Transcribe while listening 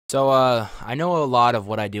I know a lot of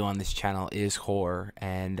what I do on this channel is horror,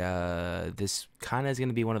 and this kind of is going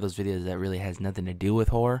to be one of those videos that really has nothing to do with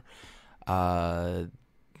horror. Uh,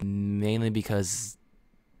 Mainly because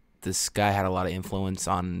this guy had a lot of influence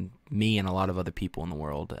on me and a lot of other people in the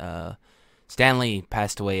world. Stanley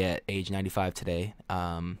passed away at age 95 today,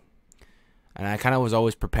 and I kind of was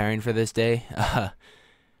always preparing for this day.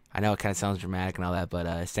 I know it kind of sounds dramatic and all that,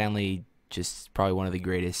 but Stanley just probably one of the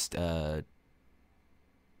greatest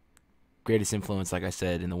influence, like I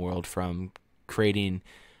said, in the world, from creating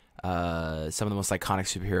some of the most iconic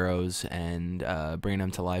superheroes and bringing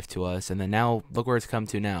them to life to us. And then now, look where it's come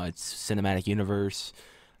to now. It's cinematic universe.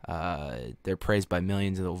 They're praised by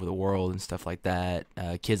millions over the world and stuff like that.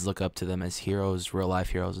 Kids look up to them as heroes, real life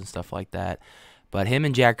heroes and stuff like that. But him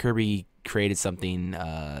and Jack Kirby created something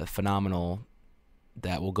phenomenal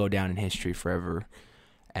that will go down in history forever.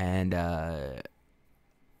 And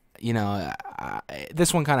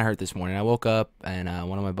this one kind of hurt this morning. I woke up and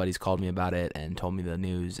one of my buddies called me about it and told me the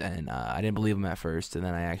news, and I didn't believe him at first, and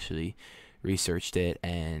then I actually researched it,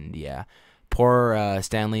 and yeah, poor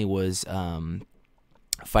Stanley was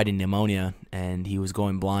fighting pneumonia, and he was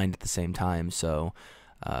going blind at the same time. So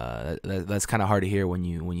that's kind of hard to hear when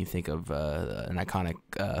you think of an iconic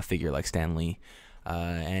figure like Stanley.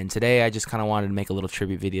 And today I just kind of wanted to make a little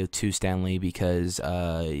tribute video to Stanley because,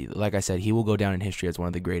 like I said, he will go down in history as one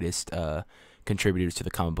of the greatest contributors to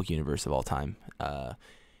the comic book universe of all time.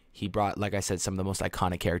 He brought, like I said, some of the most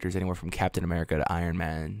iconic characters, anywhere from Captain America to Iron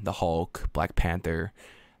Man, the Hulk, Black Panther,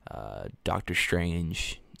 Doctor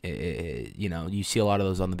Strange. You see a lot of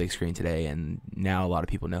those on the big screen today, and now a lot of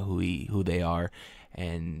people know who they are.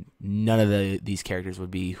 And none of these characters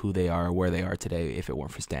would be who they are or where they are today if it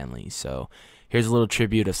weren't for Stanley. So here's a little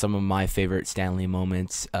tribute of some of my favorite Stanley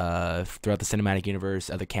moments throughout the cinematic universe,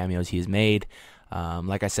 other cameos he has made.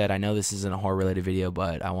 Like I said, I know this isn't a horror-related video,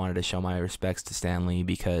 but I wanted to show my respects to Stanley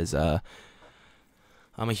because I'm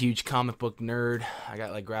a huge comic book nerd. I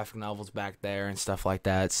got like graphic novels back there and stuff like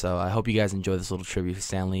that. So I hope you guys enjoy this little tribute to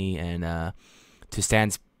Stanley and to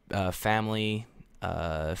Stan's family,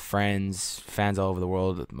 friends, fans all over the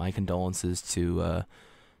world. My condolences to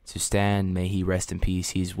Stan. May he rest in peace.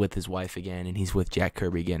 He's with his wife again, and he's with Jack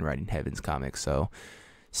Kirby again, writing Heaven's comics. So,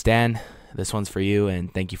 Stan, this one's for you,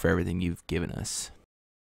 and thank you for everything you've given us.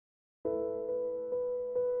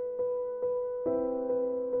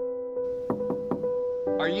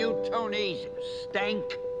 Are you Tony Stank?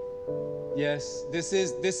 Yes, this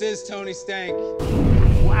is Tony Stank.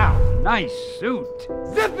 Wow, nice suit.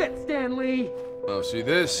 Zip it, Stanley! Oh, see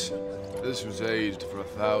this? This was aged for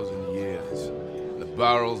 1,000 years. The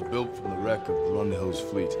barrels built from the wreck of Grunhill's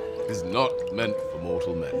fleet is not meant for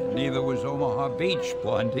mortal men. Neither was Omaha Beach,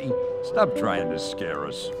 Blondie. Stop trying to scare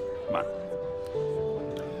us. Come on.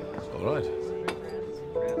 All right.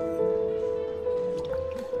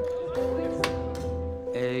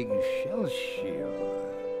 Eggshell shield.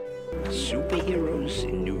 Superheroes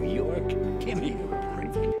in New York? Give me a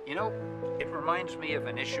break. You know, it reminds me of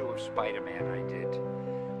an issue of Spider-Man I did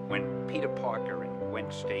when Peter Parker and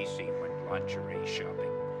Gwen Stacy went lingerie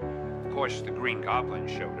shopping. Of course, the Green Goblin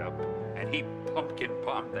showed up, and he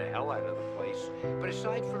pumpkin-bombed the hell out of the place. But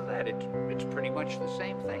aside from that, it's pretty much the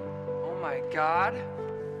same thing. Oh my god.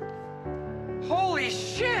 Holy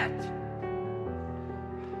shit!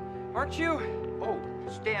 Aren't you? Oh,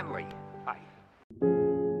 Stanley. Hi.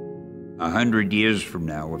 100 years from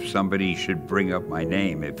now, if somebody should bring up my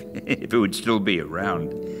name, if it would still be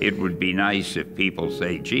around, it would be nice if people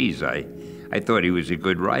say, geez, I thought he was a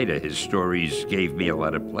good writer. His stories gave me a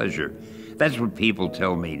lot of pleasure. That's what people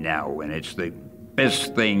tell me now, and it's the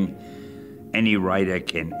best thing any writer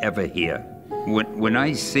can ever hear. When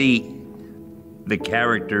I see the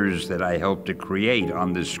characters that I helped to create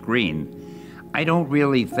on the screen, I don't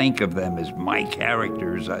really think of them as my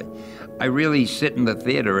characters. I really sit in the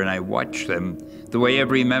theater and I watch them the way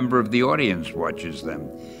every member of the audience watches them.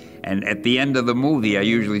 And at the end of the movie, I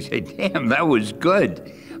usually say, damn, that was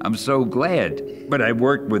good. I'm so glad. But I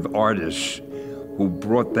worked with artists who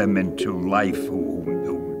brought them into life,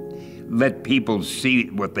 who let people see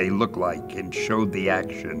what they look like and showed the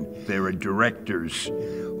action. There are directors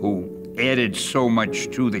who added so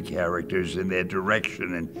much to the characters and their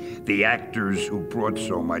direction, and the actors who brought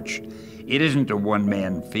so much. It isn't a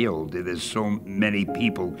one-man field. There's so many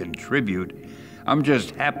people contribute. I'm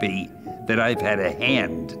just happy that I've had a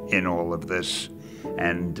hand in all of this,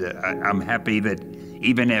 and I'm happy that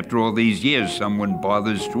even after all these years, someone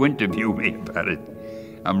bothers to interview me about it.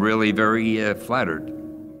 I'm really very flattered.